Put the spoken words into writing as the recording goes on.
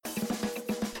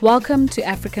Welcome to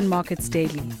African Markets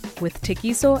Daily with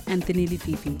Tekiso and Thinili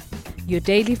Fifi, your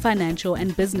daily financial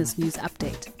and business news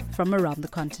update from around the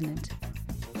continent.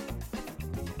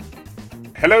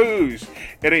 Hello,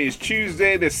 it is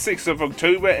Tuesday the 6th of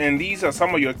October and these are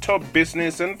some of your top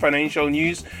business and financial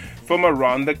news from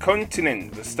around the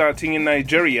continent. Starting in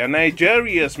Nigeria,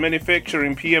 Nigeria's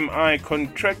manufacturing PMI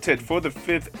contracted for the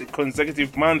fifth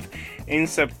consecutive month in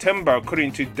September,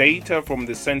 according to data from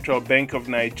the Central Bank of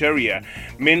Nigeria.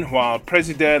 Meanwhile,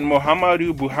 President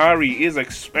Muhammadu Buhari is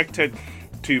expected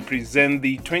to present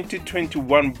the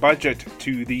 2021 budget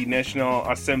to the National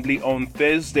Assembly on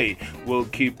Thursday. We'll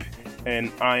keep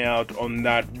an eye out on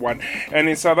that one. And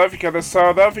in South Africa, the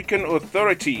South African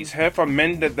authorities have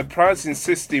amended the pricing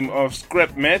system of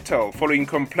scrap metal following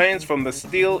complaints from the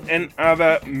steel and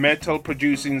other metal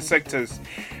producing sectors.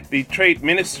 The Trade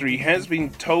Ministry has been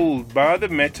told by the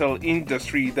metal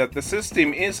industry that the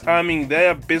system is harming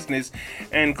their business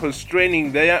and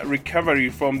constraining their recovery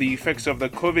from the effects of the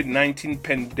COVID-19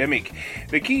 pandemic.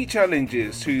 The key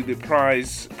challenges to the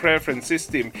price preference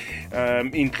system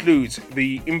includes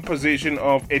the imposition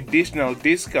of additional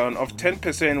discount of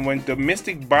 10% when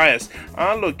domestic buyers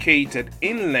are located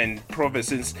inland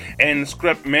provinces and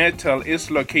scrap metal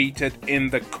is located in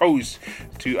the coast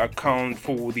to account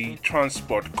for the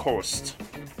transport cost.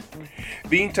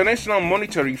 The International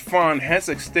Monetary Fund has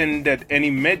extended an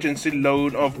emergency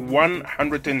loan of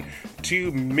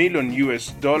 $102 million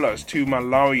to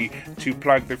Malawi to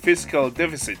plug the fiscal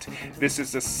deficit. This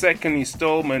is the second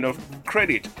installment of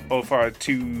credit offered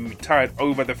to tide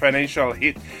over the financial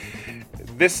hit.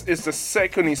 This is the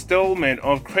second installment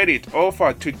of credit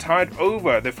offered to tide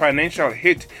over the financial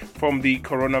hit from the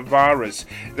coronavirus.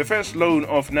 The first loan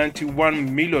of $91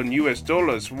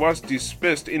 million was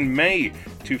disbursed in May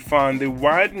to fund the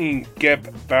widening gap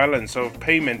balance of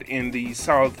payment in the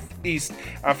Southeast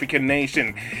African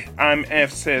nation. IMF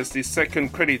says the second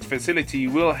credit facility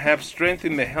will help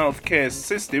strengthen the healthcare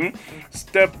system,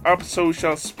 step up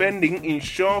social spending,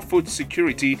 ensure food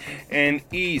security, and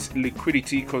ease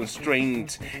liquidity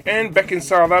constraints. And back in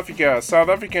South Africa, South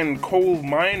African coal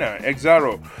miner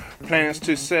Exxaro plans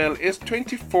to sell its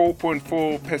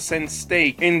 24.4%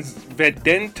 stake in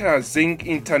Vedanta Zinc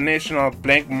International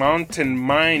Black Mountain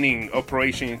mining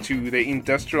operation to the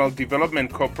Industrial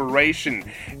Development Corporation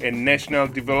and National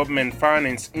Development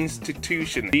Finance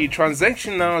Institution. The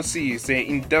transaction now sees the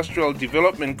Industrial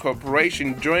Development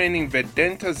Corporation joining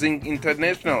Vedanta Zinc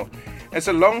International as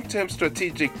a long-term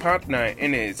strategic partner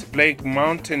in its Black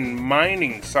Mountain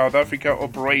Mining South Africa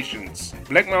operations.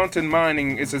 Black Mountain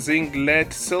Mining is a zinc,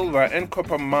 lead, silver and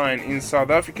copper mine in South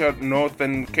Africa,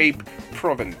 Northern Cape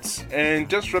Province. And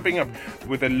just wrapping up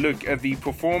with a look at the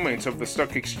performance of the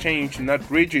stock exchange in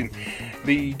that region,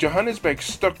 the Johannesburg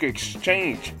Stock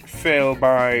Exchange fell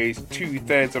by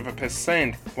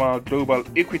 0.2%, while global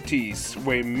equities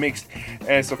were mixed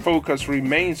as the focus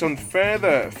remains on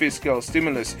further fiscal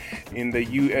stimulus in the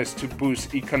US to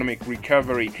boost economic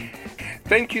recovery.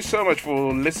 Thank you so much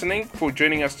for listening, for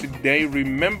joining us today.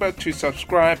 Remember to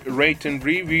subscribe, rate and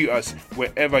review us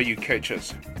wherever you catch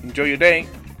us. Enjoy your day.